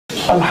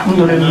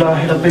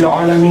الحمدللہ رب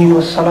العالمین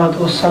والصلاة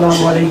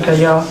والسلام علیکہ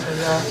یا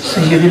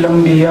سید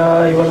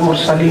الانبیاء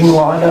والمرسلین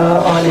وعلا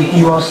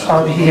آلہ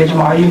واصحابہ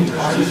اجمعین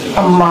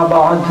اما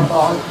بعد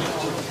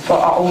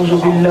فاعوذ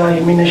باللہ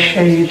من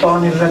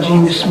الشیطان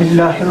الرجیم بسم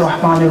اللہ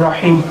الرحمن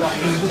الرحیم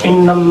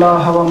ان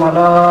اللہ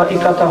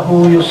وملائکتہ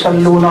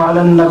یصلون علی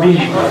النبی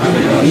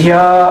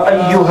یا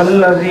ایہا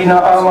الذین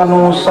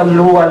آمنوا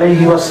صلوا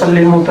علیہ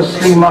وسلموا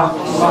تسلیما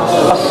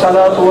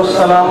الصلاة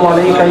والسلام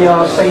علیکہ یا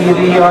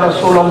سیدی یا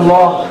رسول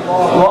اللہ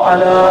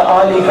وعلی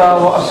آلکہ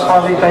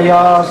واصحابکہ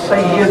یا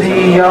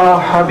سیدی یا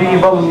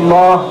حبیب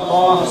اللہ۔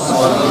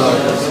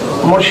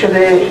 مرشد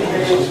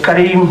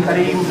کریم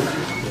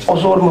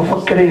حضور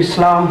مفکر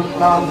اسلام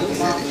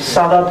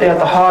سادات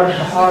اطہار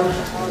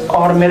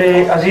اور میرے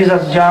عزیز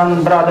جان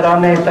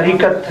برادران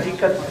طریقت،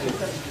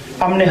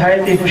 ہم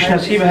نہایت ہی خوش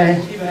نصیب ہیں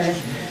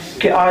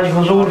کہ آج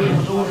حضور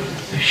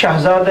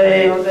شہزادہ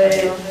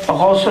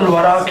غوث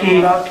الورا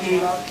کی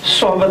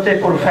صحبت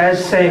پرفیض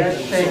سے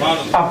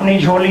اپنی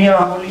جھولیاں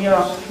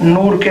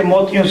نور کے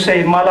موتیوں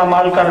سے مالا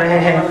مال کر رہے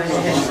ہیں،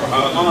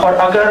 اور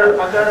اگر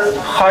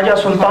خواجہ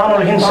سلطان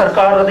الہند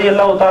سرکار رضی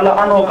اللہ تعالی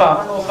عنہ کا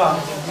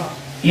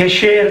یہ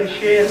شعر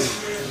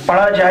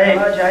پڑھا جائے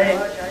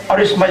اور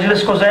اس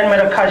مجلس کو ذہن میں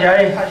رکھا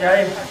جائے،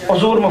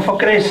 حضور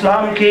مفکر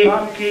اسلام کی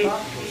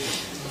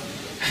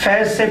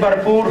فیض سے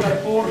بھرپور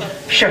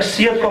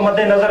شخصیت کو مد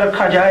نظر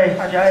رکھا جائے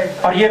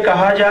اور یہ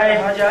کہا جائے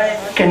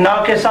کہ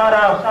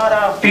ناکسارا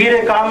پیر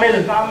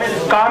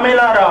کامل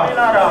آرا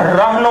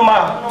رہنما،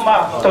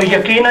 تو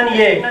یقیناً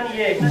یہ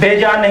بے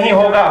جا نہیں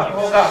ہوگا۔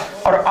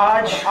 اور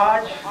آج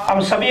ہم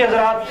سبھی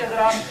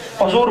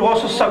حضرات حضور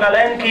غوث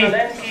الثقلین کی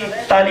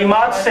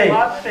تعلیمات سے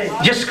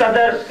جس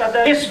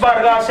قدر اس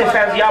بارگاہ سے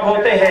فیضیاب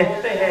ہوتے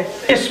ہیں،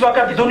 اس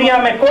وقت دنیا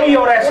میں کوئی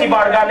اور ایسی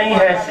بارگاہ نہیں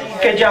ہے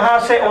کہ جہاں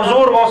سے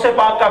حضور غوث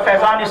پاک کا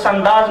فیضان اس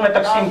انداز میں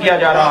تقسیم کیا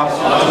جا رہا ہے۔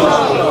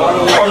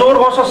 حضور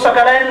غوث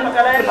الثقلین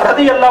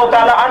رضی اللہ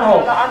تعالی عنہ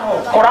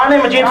قرآن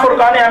مجید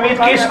فرقان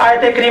حمید کی اس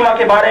آیت کریمہ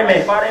کے بارے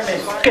میں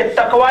کہ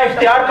تقوی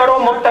اختیار کرو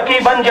متقی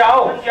بن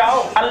جاؤ،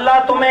 اللہ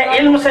تمہیں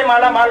علم سے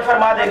مالا مال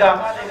فرما دے گا۔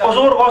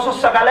 حضور غوث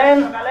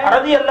الثقلین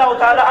رضی اللہ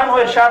تعالی عنہ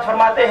ارشاد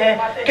فرماتے ہیں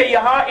کہ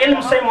یہاں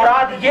علم سے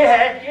مراد یہ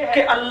ہے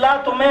کہ اللہ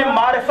تمہیں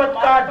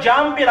معرفت کا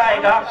جام پلائے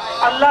گا،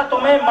 اللہ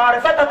تمہیں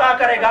معرفت عطا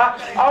کرے گا،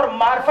 اور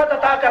معرفت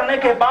عطا کرنے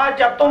کے بعد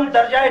جب تم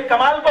درجہ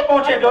کمال کو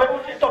پہنچے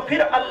گے تو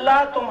پھر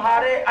اللہ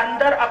تمہارے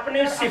اندر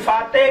اپنی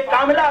صفات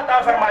کاملہ عطا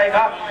فرمائے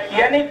گا،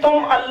 یعنی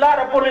تم اللہ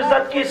رب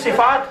العزت کی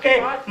صفات کے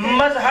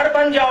مظہر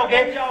بن جاؤ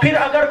گے۔ پھر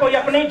اگر کوئی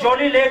اپنی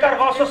جھولی لے کر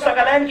غوث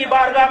الثقلین کی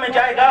بارگاہ میں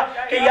جائے گا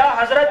کہ یا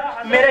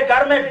حضرت میرے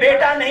گھر میں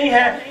بیٹا نہیں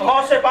ہے،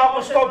 غوث پاک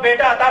اس کو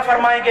بیٹا عطا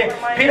فرمائیں گے۔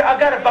 پھر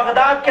اگر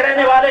بغداد کے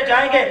رہنے والے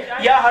جائیں گے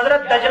یا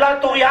حضرت دجلہ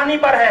طغیانی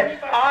پر ہے،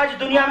 آج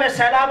دنیا میں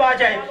سیلاب آ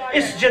جائے،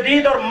 اس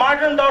جدید اور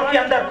ماڈرن دور کے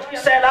اندر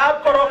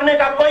سیلاب کو روکنے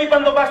کا کوئی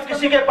بندوبست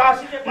کسی کے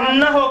پاس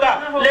نہ ہوگا،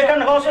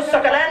 لیکن غوث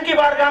الثقلین کی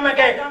بارگاہ میں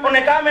گئے، انہوں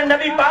نے کہا میں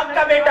نبی پاک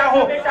کا بیٹا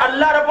ہوں،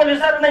 اللہ رب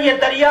العزت نے یہ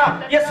دریا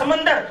یہ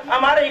سمندر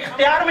ہمارے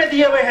اختیار میں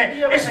دیے ہوئے ہیں،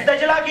 اس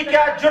دجلہ کی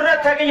کیا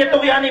جرت ہے کہ یہ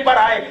طغیانی پر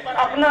آئے۔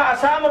 اپنا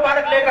عصا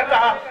مبارک لے کر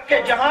کہا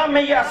کہ جہاں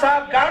میں یہ عصا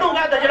گاڑوں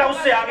گا دجلہ اس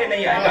سے آگے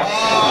نہیں آئے گا،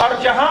 اور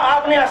جہاں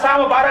آپ نے عصا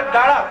مبارک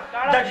گاڑا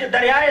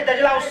دریائے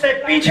دجلہ اس سے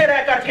پیچھے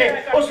رہ کر کے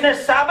اس نے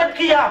ثابت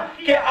کیا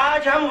کہ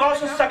آج ہم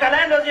غوث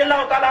الثقلین رضی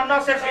اللہ تعالیٰ نہ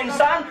صرف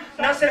انسان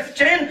نہ صرف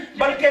چرند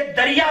بلکہ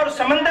دریا اور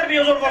سمندر بھی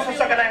حضور غوث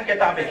الثقلین کے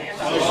تابع ہیں۔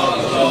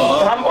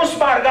 تو ہم اس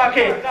بارگاہ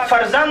کے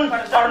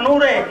فرزند اور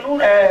نور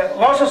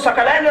غوث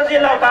الثقلین رضی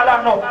اللہ تعالیٰ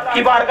عنہ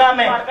کی بارگاہ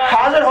میں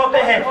حاضر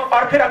ہوتے ہیں،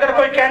 اور پھر اگر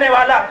کوئی کہنے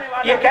والا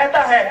یہ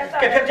کہتا ہے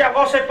کہ پھر جب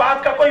غوث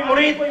پاک کا کوئی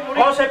مرید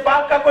غوث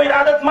پاک کا کوئی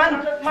ارادت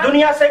مند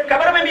دنیا سے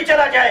قبر میں بھی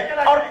چلا جائے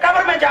اور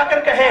قبر میں جا کر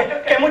کہے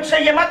کہ مجھ سے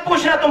یہ مت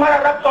پوچھنا تمہارا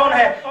رب کون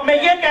ہے، میں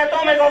یہ کہتا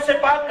ہوں میں غوث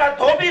پاک کا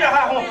دھوبی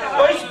رہا ہوں،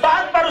 تو اس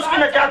بات پر اس کی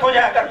نجات ہو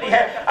جایا کرتی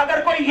ہے۔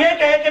 اگر کوئی یہ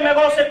کہے کہ میں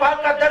غوث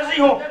پاک کا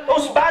درزی ہوں تو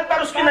اس بات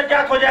پر اس کی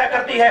نجات ہو جایا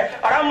کرتی ہے۔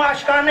 اور ہم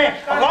عاشقان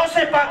غوث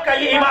پاک کا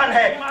یہ ایمان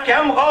ہے کہ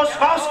ہم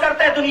غوث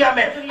کرتے ہیں دنیا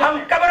میں، ہم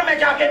قبر میں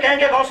جا کے کہیں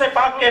گے غوث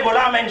پاک کے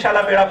غلام ہیں،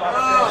 انشاءاللہ بیڑا پاک۔